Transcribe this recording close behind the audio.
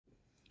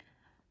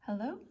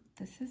Hello,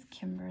 this is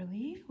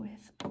Kimberly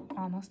with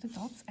Almost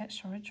Adults at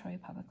Shorewood-Troy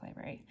Public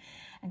Library,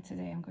 and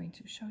today I'm going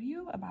to show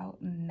you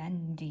about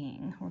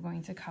mending. We're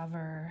going to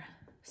cover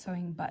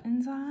sewing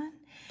buttons on,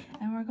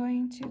 and we're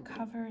going to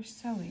cover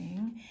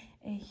sewing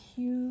a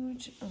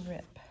huge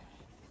rip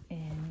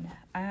in.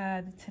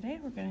 Today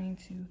we're going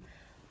to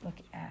look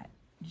at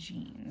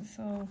jeans.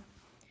 So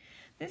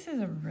this is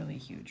a really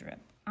huge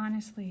rip.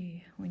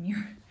 Honestly, when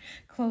your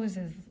clothes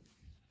is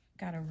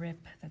got a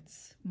rip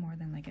that's more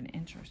than like an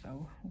inch or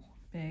so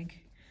big,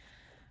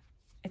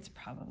 it's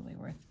probably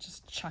worth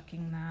just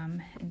chucking them.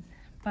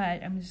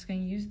 But I'm just going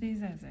to use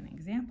these as an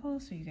example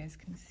so you guys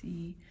can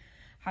see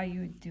how you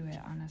would do it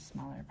on a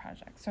smaller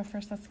project. So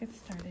first, let's get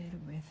started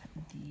with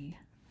the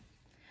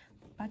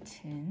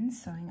button,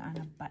 sewing on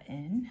a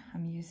button.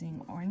 I'm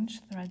using orange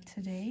thread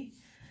today.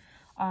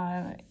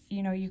 I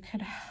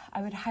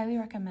would highly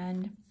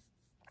recommend,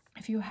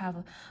 if you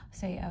have,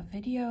 say, a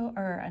video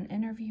or an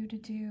interview to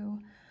do,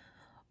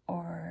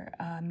 or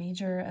a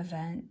major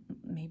event,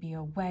 maybe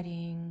a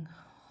wedding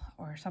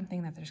or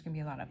something that there's going to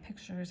be a lot of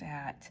pictures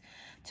at,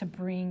 to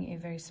bring a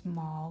very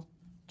small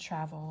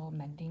travel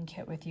mending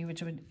kit with you,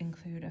 which would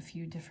include a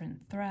few different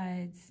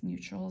threads.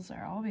 Neutrals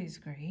are always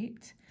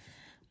great.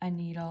 A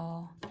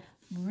needle,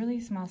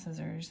 really small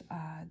scissors.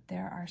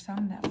 There are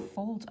some that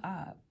fold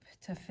up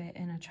to fit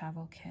in a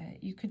travel kit.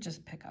 You could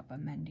just pick up a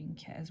mending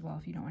kit as well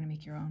if you don't want to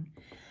make your own.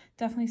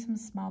 Definitely some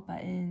small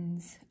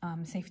buttons,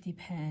 safety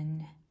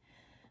pin.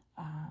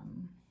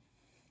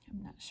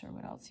 I'm not sure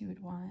what else you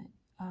would want.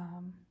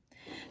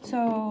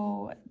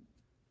 So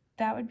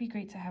that would be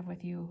great to have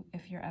with you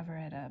if you're ever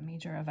at a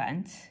major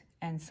event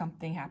and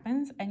something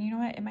happens. And you know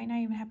what? It might not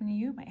even happen to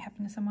you. It might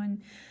happen to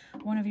someone,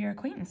 one of your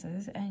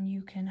acquaintances, and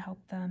you can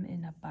help them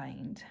in a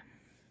bind.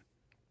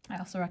 I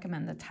also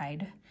recommend the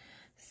Tide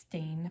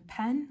stain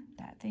pen.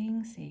 That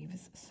thing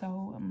saves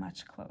so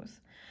much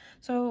clothes.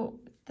 So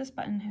this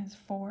button has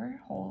 4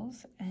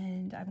 holes,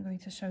 and I'm going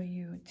to show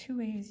you 2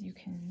 ways you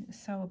can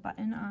sew a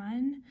button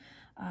on.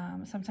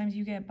 Sometimes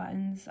you get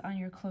buttons on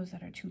your clothes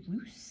that are too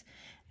loose,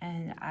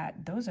 and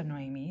those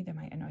annoy me. They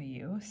might annoy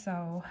you.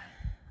 So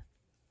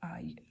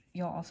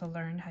you'll also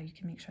learn how you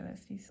can make sure that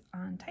it stays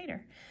on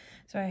tighter.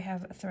 So I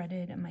have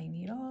threaded my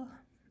needle,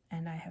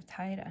 and I have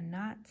tied a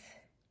knot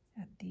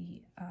at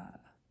the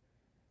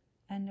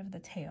end of the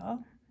tail.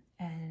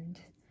 And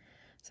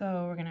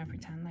so we're gonna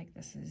pretend like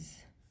this is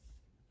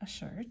a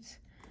shirt,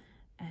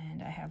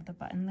 and I have the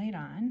button laid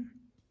on.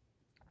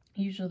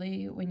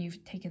 Usually when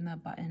you've taken the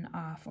button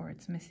off or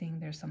it's missing,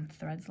 there's some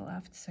threads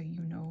left, so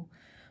you know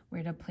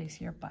where to place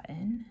your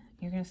button.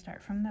 You're gonna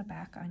start from the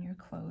back on your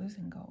clothes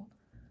and go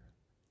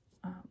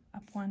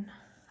up one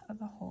of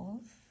the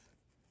holes.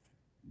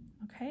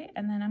 Okay,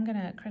 and then I'm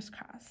gonna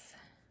crisscross,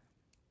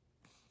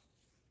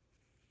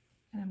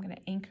 and I'm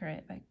gonna anchor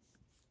it by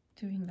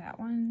doing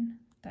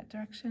that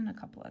direction a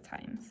couple of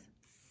times.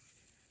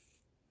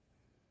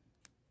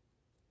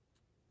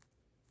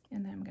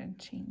 And then I'm going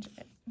to change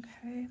it,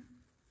 okay?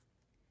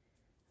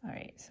 All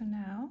right, so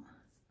now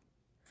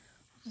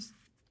I'll just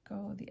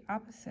go the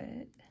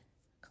opposite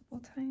a couple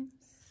of times.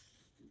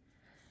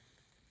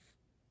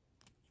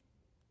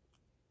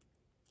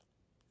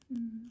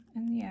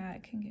 And yeah,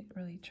 it can get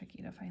really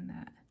tricky to find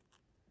that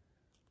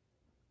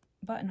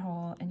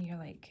buttonhole, and you're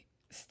like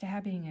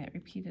stabbing it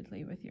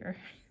repeatedly with your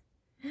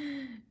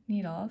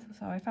needles.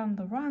 So I found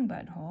the wrong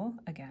buttonhole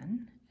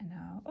again, and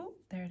now, oh,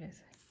 there it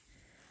is.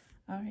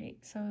 All right,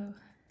 so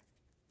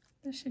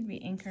this should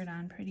be anchored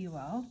on pretty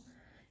well.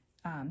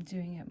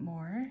 Doing it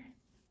more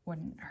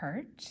wouldn't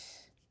hurt.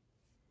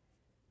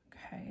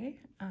 Okay.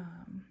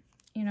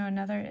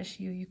 Another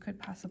issue you could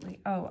possibly,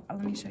 let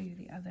me show you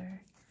the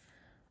other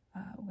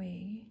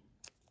way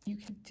you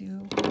could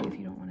do if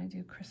you don't want to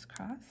do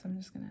crisscross. I'm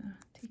just gonna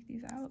take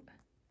these out.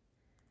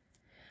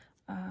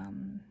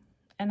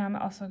 And I'm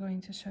also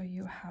going to show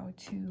you how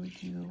to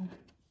do,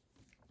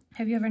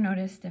 have you ever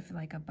noticed if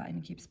like a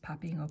button keeps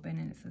popping open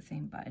and it's the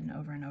same button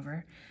over and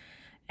over?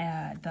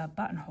 The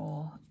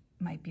buttonhole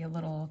might be a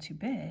little too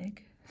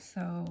big,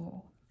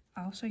 so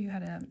I'll show you how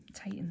to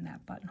tighten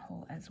that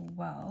buttonhole as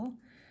well,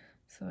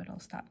 so it'll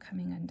stop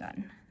coming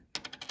undone.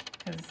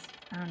 Because,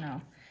 I don't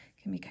know,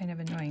 it can be kind of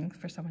annoying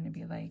for someone to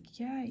be like,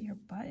 yeah, your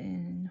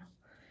button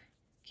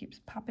keeps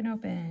popping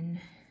open.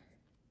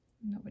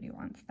 Nobody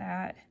wants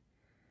that.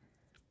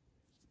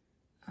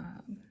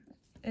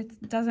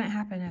 It doesn't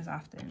happen as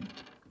often.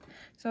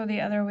 So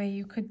the other way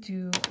you could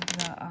do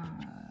the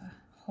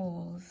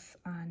holes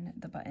on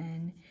the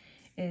button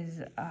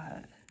is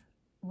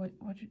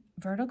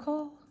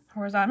vertical,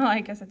 horizontal.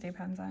 I guess it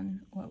depends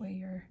on what way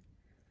your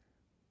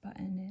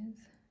button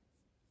is.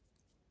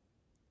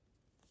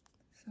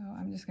 So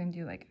I'm just going to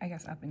do, like, I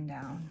guess up and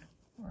down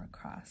or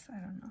across. I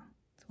don't know.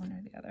 It's one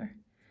or the other.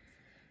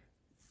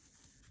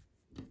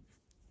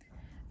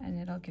 And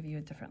it'll give you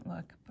a different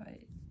look, but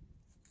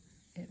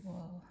it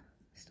will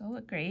still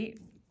look great.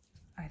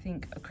 I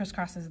think a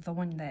crisscross is the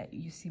one that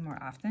you see more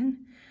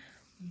often.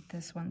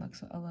 This one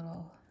looks a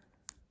little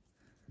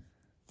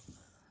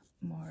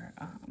more,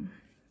 I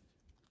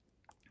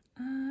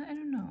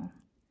don't know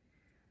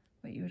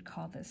what you would would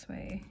call this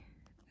way.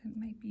 It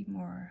might be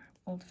more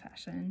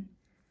old-fashioned,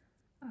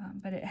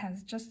 but it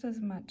has just as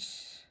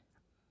much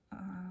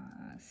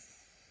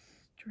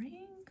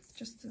strength,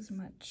 just as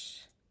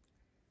much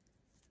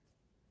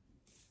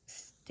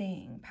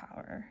staying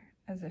power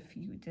as if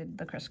you did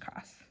the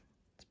crisscross.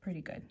 It's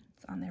pretty good.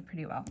 It's on there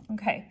pretty well.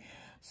 Okay,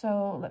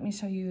 so let me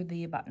show you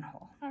the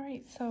buttonhole. All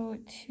right, so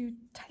to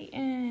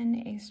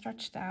tighten a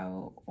stretched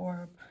out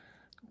or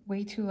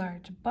way too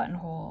large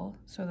buttonhole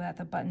so that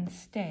the buttons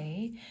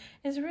stay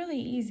is really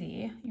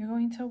easy. You're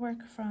going to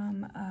work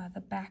from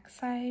the back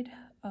side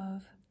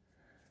of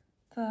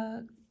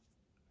the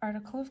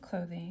article of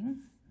clothing,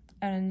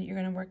 and you're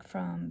going to work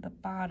from the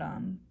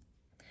bottom.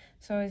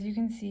 So as you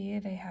can see,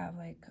 they have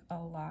like a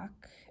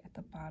lock at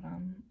the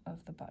bottom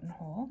of the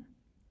buttonhole,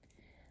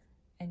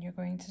 and you're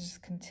going to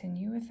just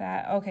continue with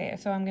that. Okay,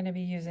 so I'm going to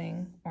be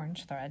using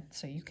orange thread,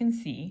 so you can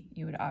see.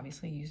 You would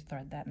obviously use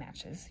thread that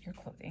matches your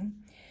clothing.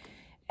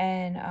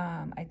 And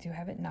I do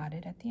have it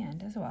knotted at the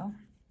end as well.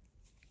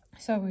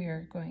 So we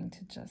are going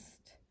to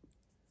just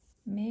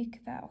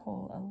make that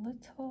hole a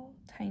little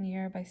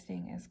tinier by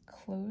staying as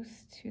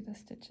close to the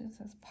stitches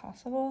as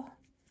possible.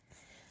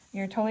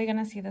 You're totally going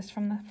to see this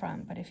from the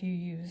front, but if you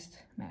used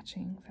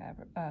matching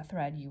fabric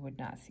thread, you would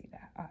not see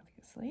that,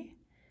 obviously.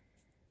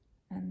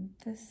 And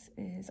this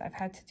is, I've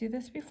had to do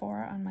this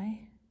before on my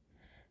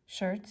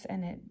shirts,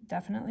 and it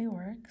definitely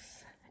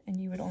works.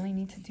 And you would only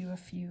need to do a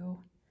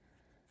few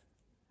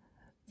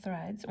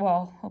threads.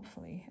 Well,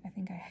 hopefully. I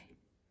think I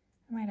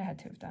might have had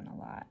to have done a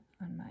lot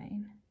on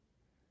mine.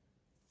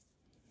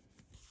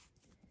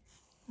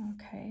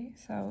 Okay,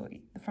 so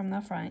from the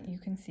front you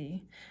can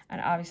see,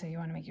 and obviously you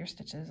want to make your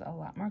stitches a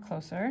lot more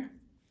closer.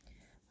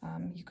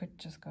 You could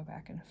just go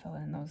back and fill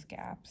in those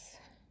gaps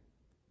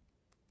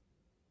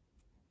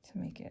to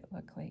make it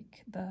look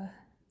like the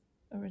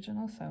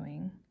original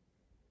sewing.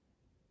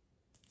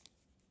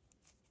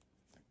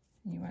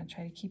 You want to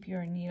try to keep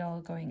your needle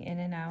going in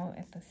and out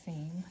at the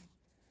same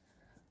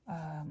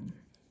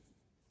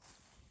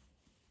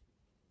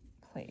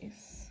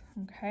place.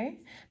 Okay,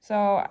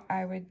 so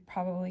I would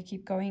probably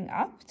keep going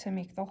up to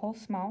make the hole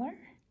smaller,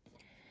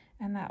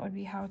 and that would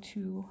be how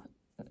to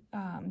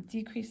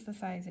decrease the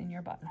size in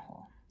your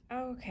buttonhole.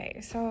 Okay,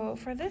 so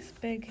for this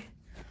big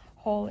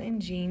hole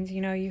in jeans,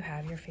 you know, you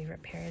have your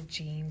favorite pair of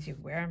jeans, you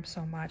wear them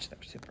so much, they're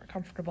super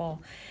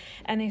comfortable,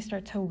 and they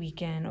start to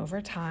weaken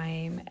over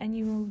time, and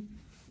you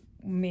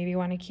maybe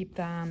want to keep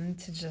them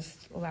to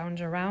just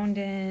lounge around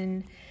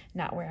in,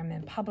 not wear them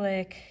in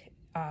public,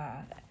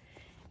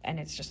 and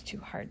it's just too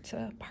hard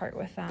to part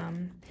with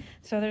them.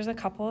 So there's a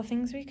couple of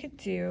things we could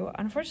do.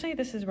 Unfortunately,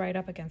 this is right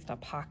up against a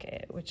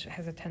pocket, which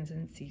has a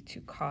tendency to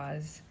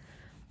cause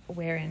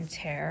wear and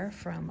tear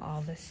from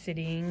all the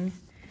sitting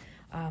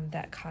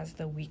that caused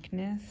the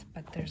weakness,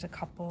 but there's a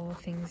couple of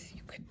things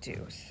you could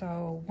do.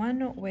 So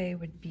one way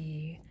would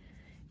be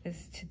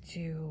is to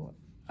do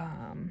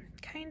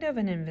kind of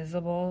an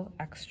invisible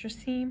extra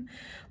seam,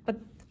 but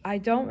I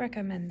don't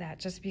recommend that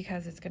just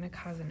because it's going to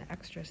cause an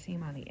extra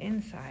seam on the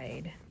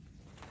inside,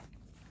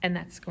 and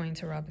that's going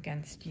to rub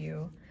against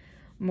you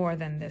more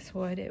than this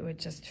would. It would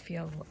just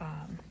feel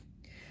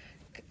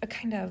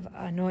kind of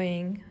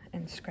annoying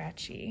and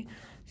scratchy.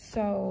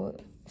 So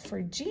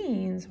for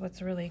jeans,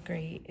 what's really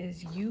great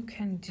is you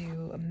can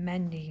do a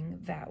mending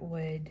that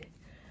would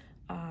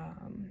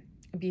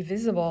be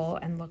visible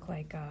and look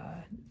like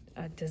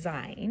a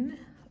design,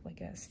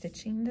 like a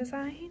stitching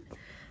design.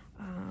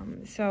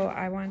 So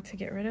I want to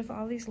get rid of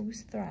all these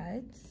loose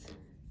threads,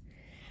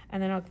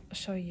 and then I'll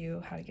show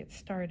you how to get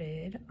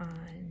started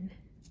on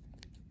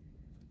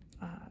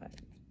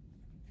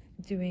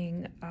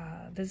doing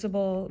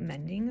visible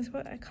mending is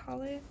what I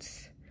call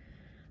it.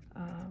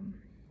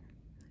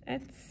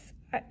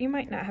 You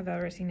might not have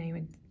ever seen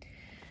anyone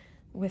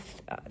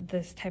with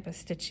this type of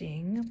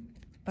stitching,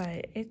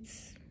 but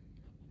it's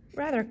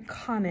rather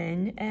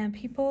common, and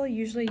people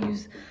usually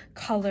use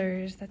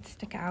colors that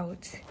stick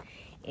out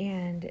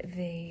and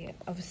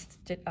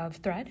of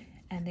thread,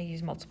 and they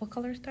use multiple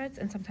color threads,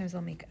 and sometimes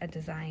they'll make a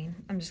design.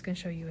 I'm just going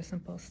to show you a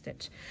simple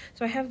stitch.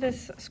 So I have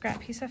this scrap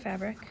piece of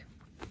fabric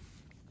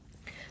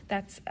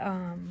that's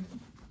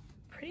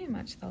pretty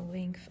much the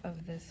length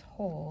of this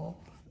hole,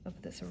 of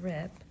this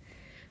rip.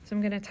 So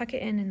I'm going to tuck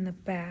it in the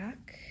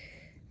back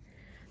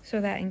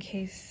so that in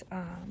case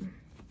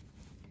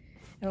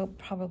it'll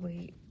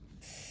probably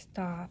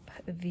stop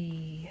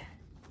the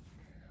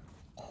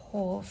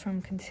hole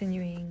from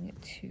continuing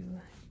to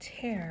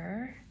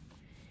tear,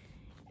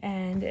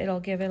 and it'll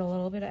give it a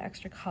little bit of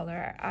extra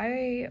color.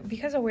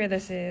 Because of where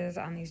this is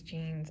on these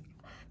jeans,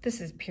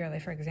 this is purely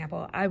for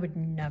example, I would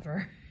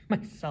never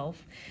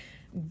myself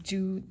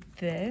do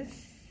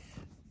this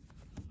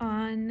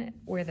on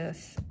where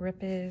this rip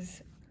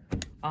is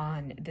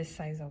on this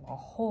size of a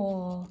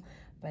hole,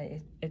 but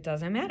it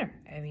doesn't matter.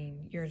 I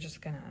mean, you're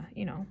just gonna,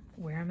 you know,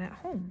 wear them at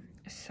home.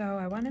 So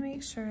I want to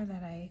make sure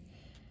that I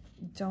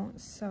don't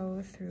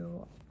sew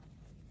through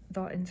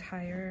the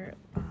entire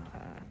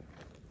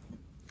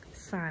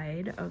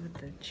side of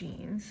the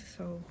jeans.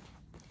 So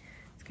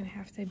it's gonna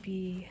have to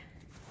be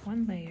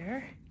one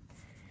layer.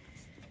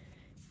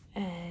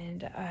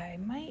 And I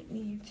might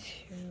need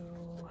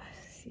to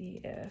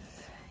see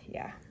if,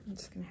 yeah, I'm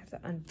just gonna have to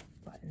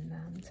unbutton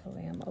them to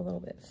lay them a little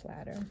bit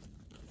flatter.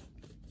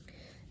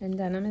 And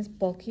denim is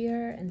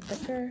bulkier and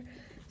thicker,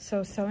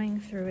 so sewing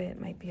through it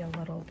might be a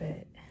little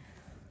bit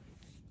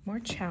more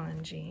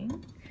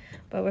challenging,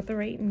 but with the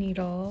right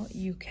needle,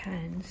 you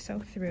can sew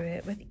through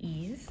it with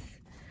ease.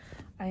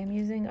 I am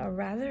using a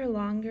rather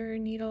longer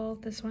needle.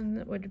 This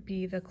one would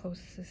be the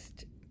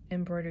closest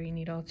embroidery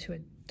needle to a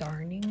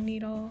darning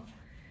needle.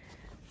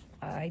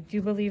 I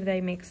do believe they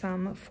make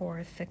some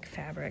for thick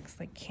fabrics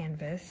like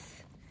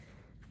canvas,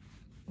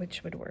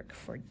 which would work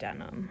for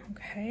denim.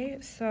 Okay,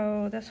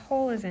 so this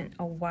hole isn't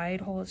a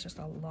wide hole, it's just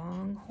a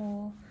long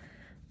hole,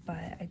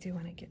 but I do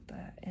want to get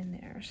that in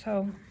there.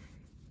 So,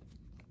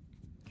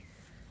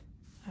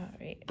 all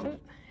right, oh,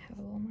 I have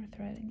a little more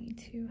thread I need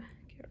to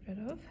get rid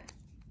of.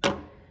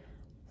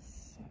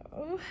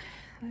 So,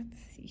 let's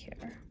see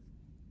here.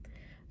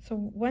 So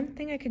one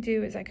thing I could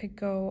do is I could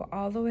go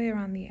all the way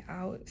around the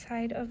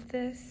outside of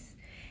this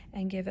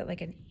and give it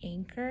like an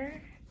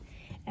anchor,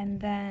 and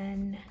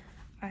then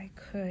I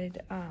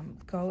could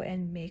go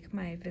and make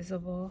my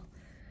visible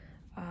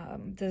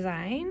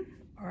design,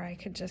 or I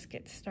could just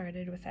get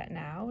started with that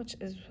now, which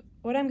is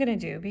what I'm gonna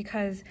do,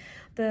 because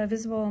the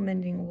visible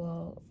mending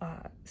will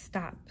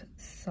stop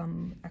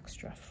some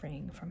extra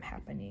fraying from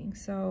happening.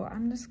 So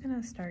I'm just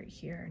gonna start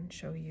here and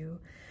show you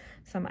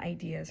some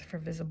ideas for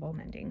visible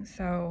mending.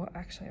 So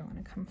actually I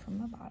wanna come from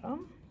the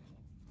bottom.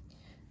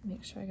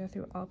 Make sure I go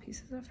through all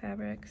pieces of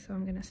fabric. So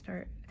I'm gonna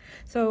start,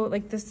 so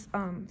like this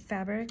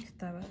fabric,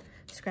 the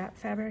scrap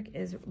fabric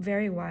is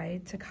very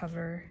wide to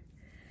cover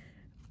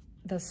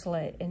the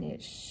slit, and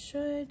it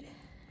should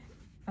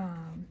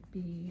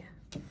be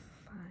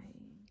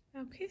fine.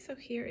 Okay, so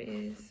here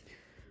is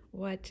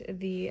what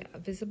the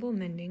visible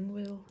mending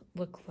will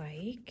look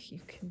like.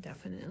 You can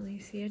definitely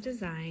see a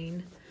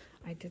design.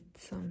 I did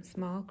some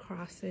small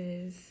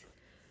crosses.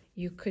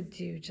 You could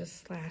do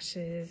just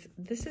slashes.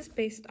 This is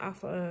based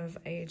off of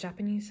a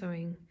Japanese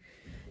sewing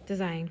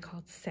design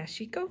called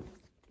sashiko.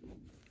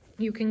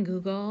 You can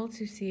Google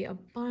to see a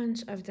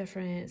bunch of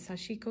different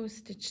sashiko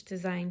stitch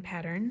design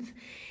patterns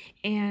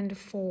and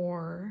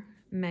for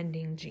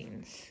mending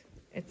jeans.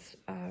 It's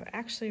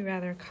actually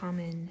rather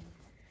common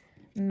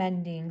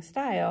mending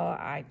style.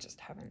 I just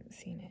haven't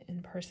seen it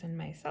in person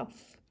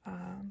myself.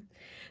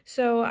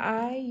 So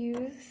I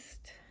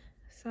used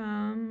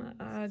some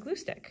glue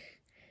stick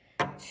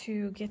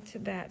to get to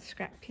that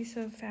scrap piece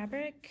of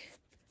fabric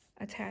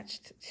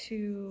attached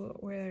to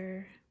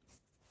where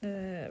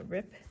the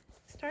rip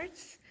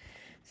starts.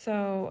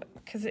 So,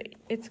 because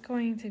it's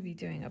going to be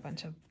doing a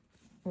bunch of,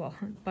 well,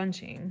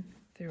 bunching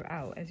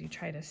throughout as you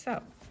try to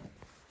sew.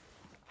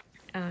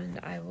 And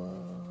I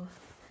will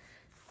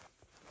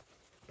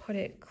put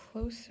it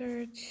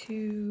closer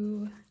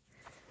to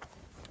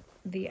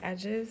the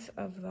edges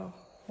of the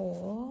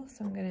hole.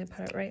 So I'm going to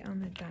put it right on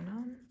the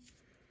denim.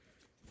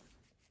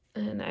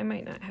 And I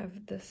might not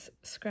have this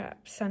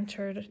scrap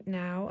centered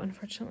now,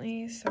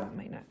 unfortunately, so it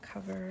might not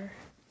cover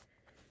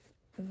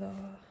the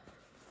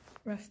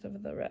rest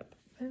of the rip.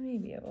 I may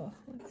be able,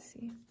 let's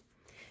see.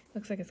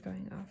 Looks like it's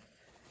going off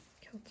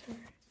kilter.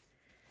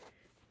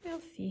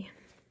 We'll see.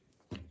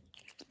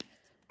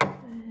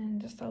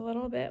 And just a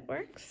little bit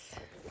works.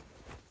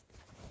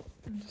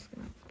 I'm just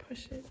gonna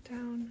push it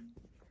down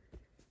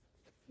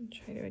and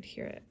try to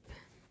adhere it.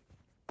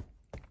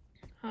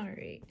 All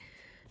right,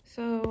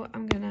 so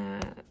I'm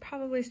gonna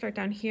probably start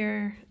down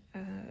here.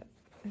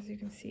 As you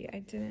can see, I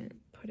didn't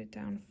put it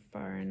down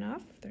far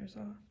enough. There's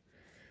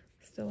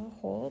still a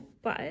hole,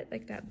 but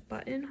like that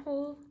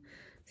buttonhole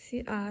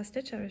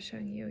stitch I was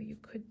showing you, you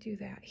could do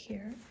that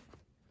here.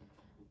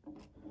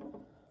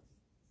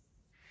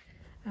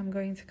 I'm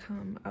going to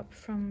come up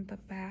from the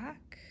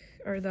back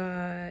or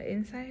the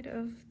inside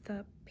of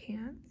the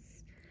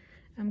pants.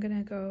 I'm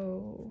gonna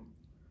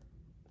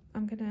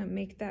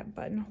make that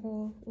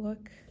buttonhole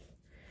look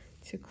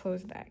to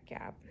close that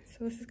gap.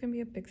 So this is gonna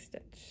be a big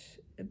stitch.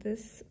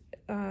 This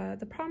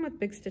the problem with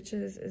big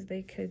stitches is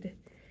they could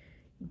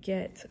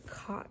get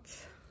caught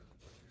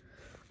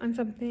on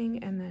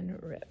something and then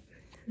rip.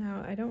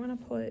 Now I don't want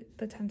to pull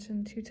the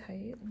tension too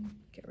tight. Let me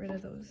get rid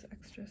of those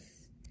extra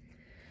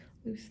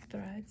loose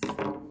threads.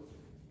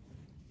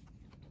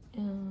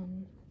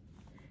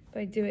 If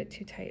I do it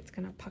too tight, it's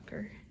gonna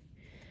pucker.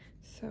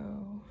 So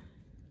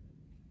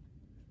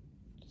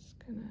just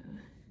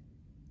gonna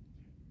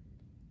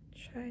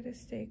try to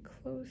stay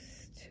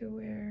close to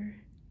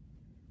where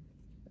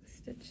the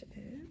stitch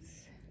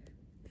is.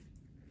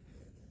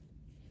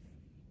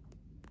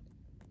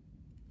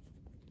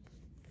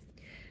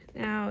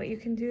 Now you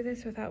can do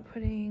this without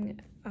putting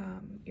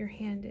your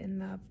hand in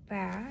the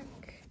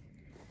back,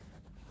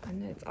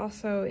 and it's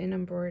also in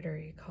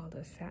embroidery called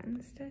a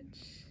satin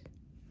stitch.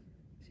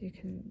 So you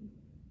can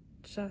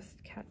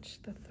just catch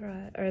the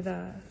thread or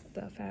the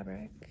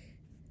fabric,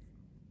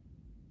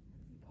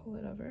 pull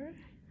it over.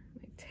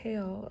 My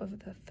tail of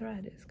the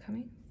thread is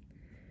coming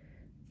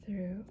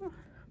through,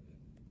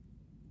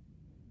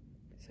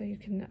 so you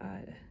can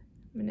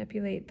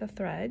manipulate the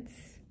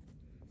threads.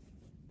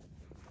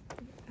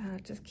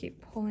 Just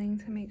keep pulling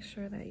to make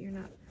sure that you're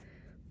not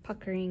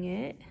puckering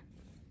it.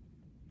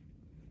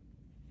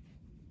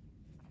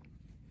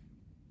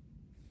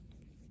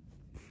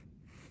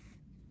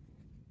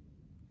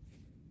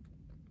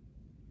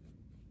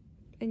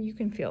 And you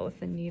can feel with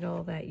the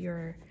needle that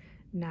you're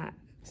not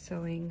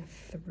sewing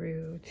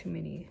through too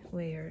many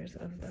layers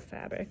of the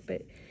fabric,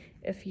 but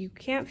if you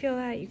can't feel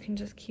that, you can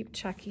just keep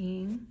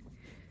checking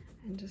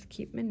and just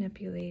keep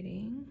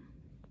manipulating.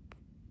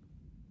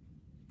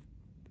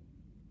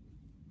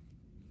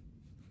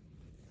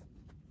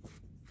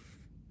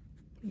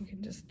 You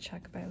can just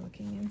check by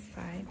looking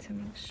inside to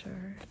make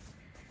sure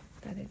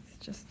that it's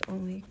just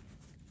only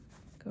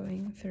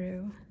going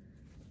through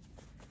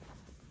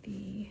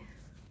the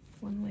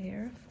one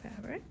layer of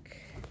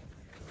fabric.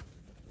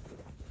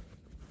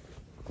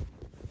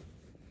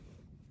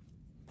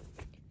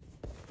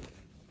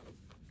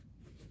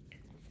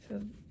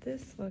 So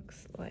this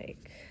looks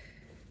like,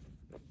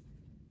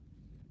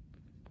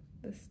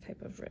 this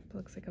type of rip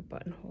looks like a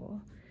buttonhole.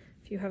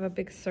 If you have a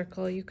big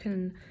circle, you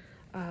can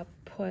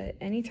put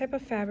any type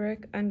of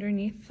fabric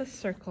underneath the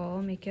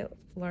circle, make it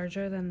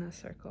larger than the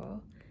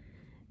circle,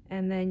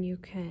 and then you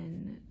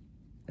can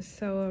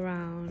sew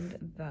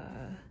around the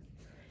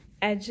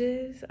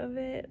edges of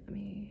it. Let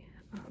me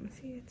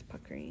see, it's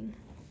puckering.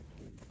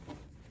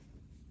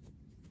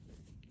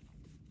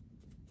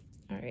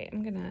 All right,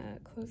 I'm gonna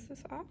close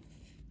this off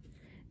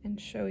and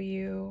show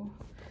you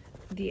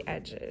the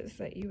edges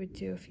that you would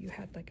do if you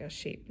had like a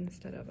shape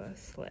instead of a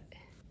slit.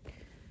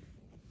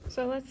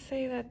 So let's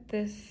say that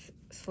this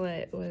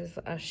slit was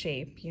a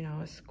shape, you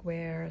know, a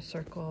square, a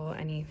circle,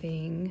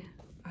 anything.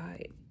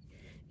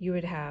 You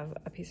would have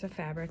a piece of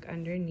fabric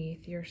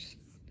underneath your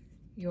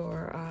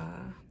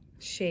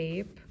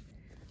shape,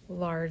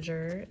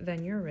 larger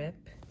than your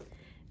rip,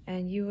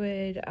 and you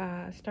would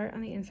start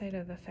on the inside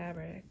of the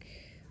fabric.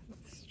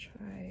 Let's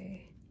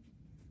try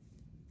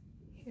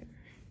here.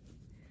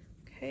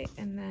 Okay,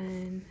 and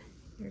then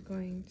you're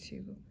going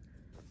to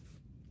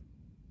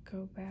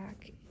go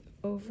back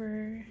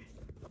over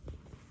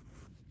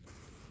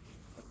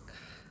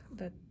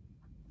the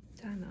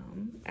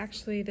denim.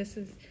 Actually, this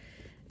is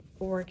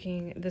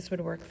working, this would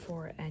work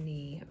for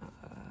any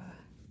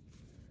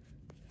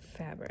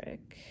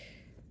fabric.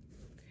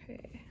 Okay,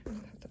 I'm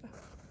gonna have to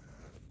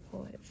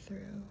pull it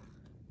through.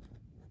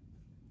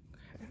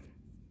 Okay,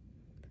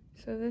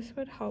 so this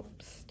would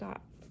help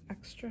stop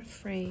extra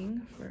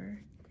fraying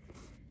for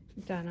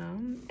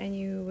denim, and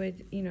you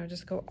would, you know,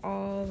 just go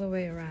all the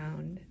way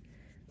around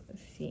the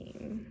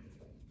seam.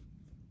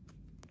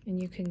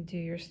 And you can do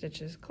your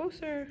stitches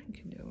closer, you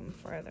can do them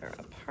farther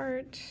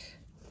apart.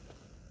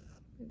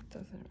 It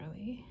doesn't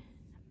really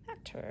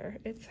matter.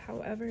 It's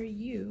however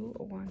you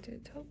want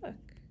it to look.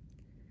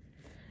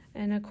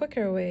 And a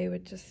quicker way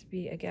would just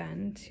be,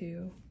 again,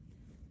 to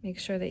make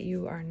sure that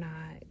you are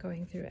not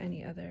going through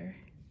any other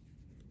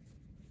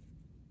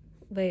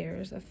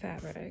layers of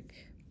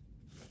fabric.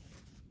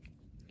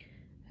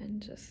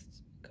 And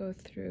just go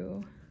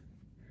through.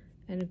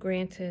 And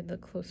granted, the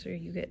closer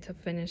you get to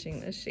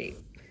finishing the shape,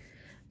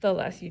 the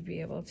less you'd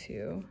be able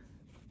to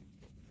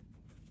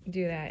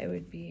do that. It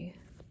would be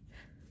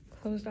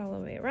closed all the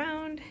way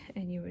around,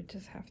 and you would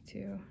just have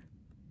to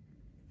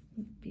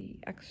be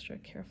extra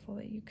careful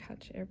that you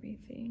catch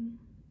everything.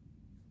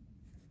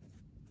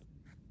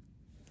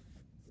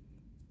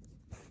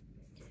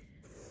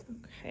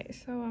 Okay,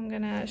 so I'm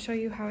gonna show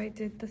you how I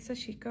did the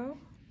sashiko.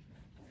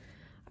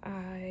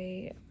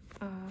 I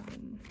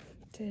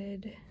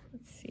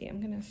let's see, I'm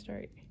gonna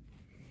start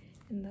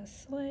in the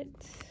slit,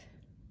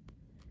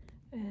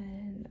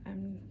 and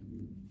I'm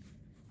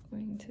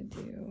going to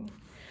do,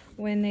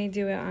 when they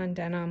do it on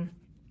denim,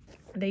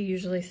 they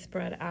usually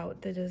spread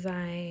out the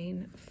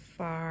design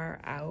far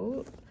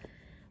out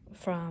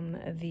from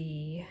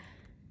the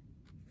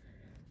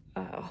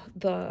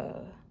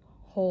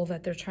hole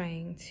that they're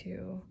trying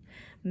to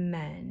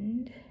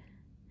mend.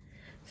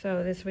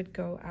 So this would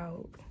go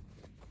out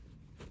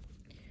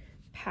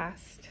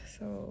past,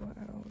 so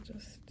I'll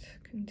just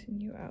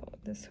continue out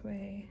this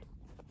way.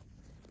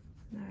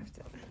 Now I have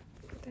to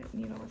put that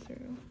needle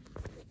through.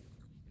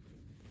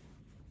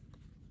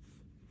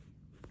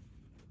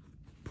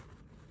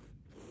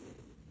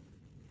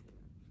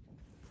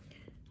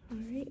 All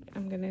right,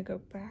 I'm gonna go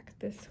back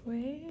this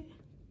way.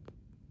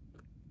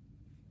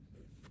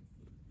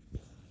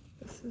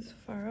 This is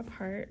far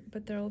apart,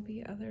 but there will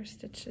be other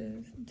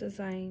stitches,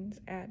 designs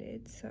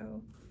added,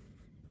 so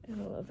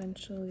it'll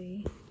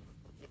eventually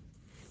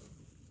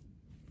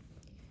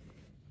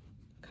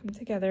come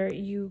together.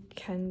 You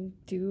can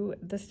do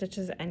the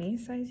stitches any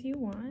size you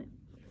want.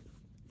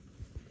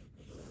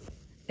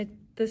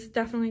 This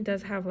definitely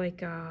does have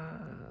like a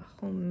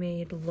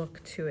homemade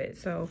look to it,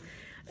 so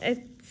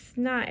it's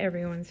not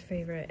everyone's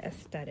favorite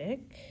aesthetic.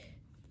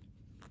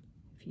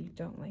 If you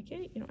don't like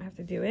it, you don't have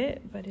to do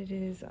it, but it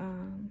is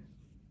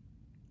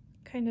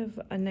kind of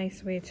a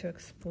nice way to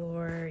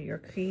explore your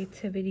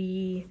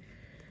creativity,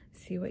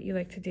 see what you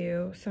like to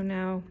do. So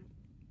now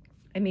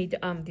I made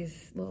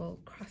these little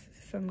crosses,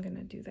 so I'm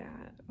gonna do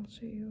that. I'll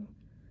show you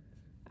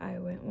I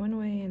went one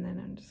way, and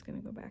then I'm just going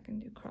to go back and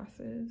do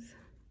crosses.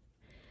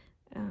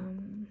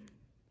 And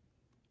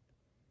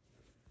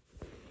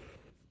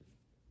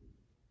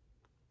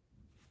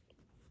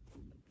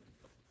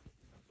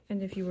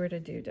if you were to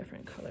do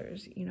different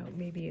colors, you know,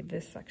 maybe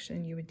this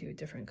section you would do a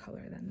different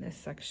color than this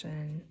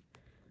section.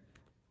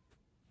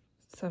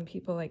 Some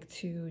people like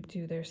to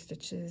do their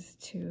stitches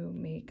to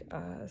make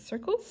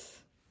circles.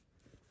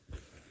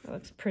 That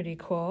looks pretty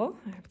cool.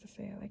 I have to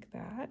say I like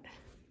that.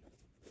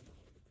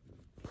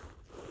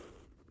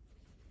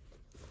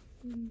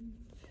 And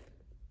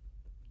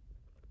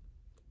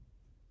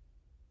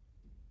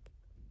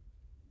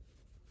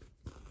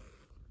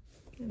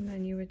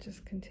then you would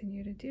just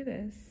continue to do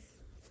this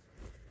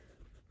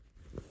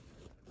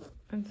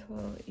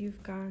until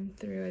you've gone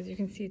through. As you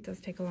can see, it does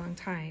take a long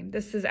time.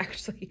 This is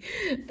actually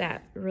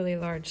that really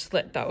large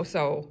slit though,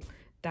 so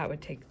that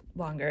would take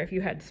longer. If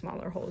you had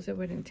smaller holes, it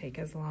wouldn't take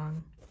as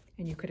long,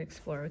 and you could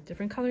explore with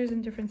different colors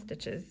and different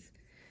stitches.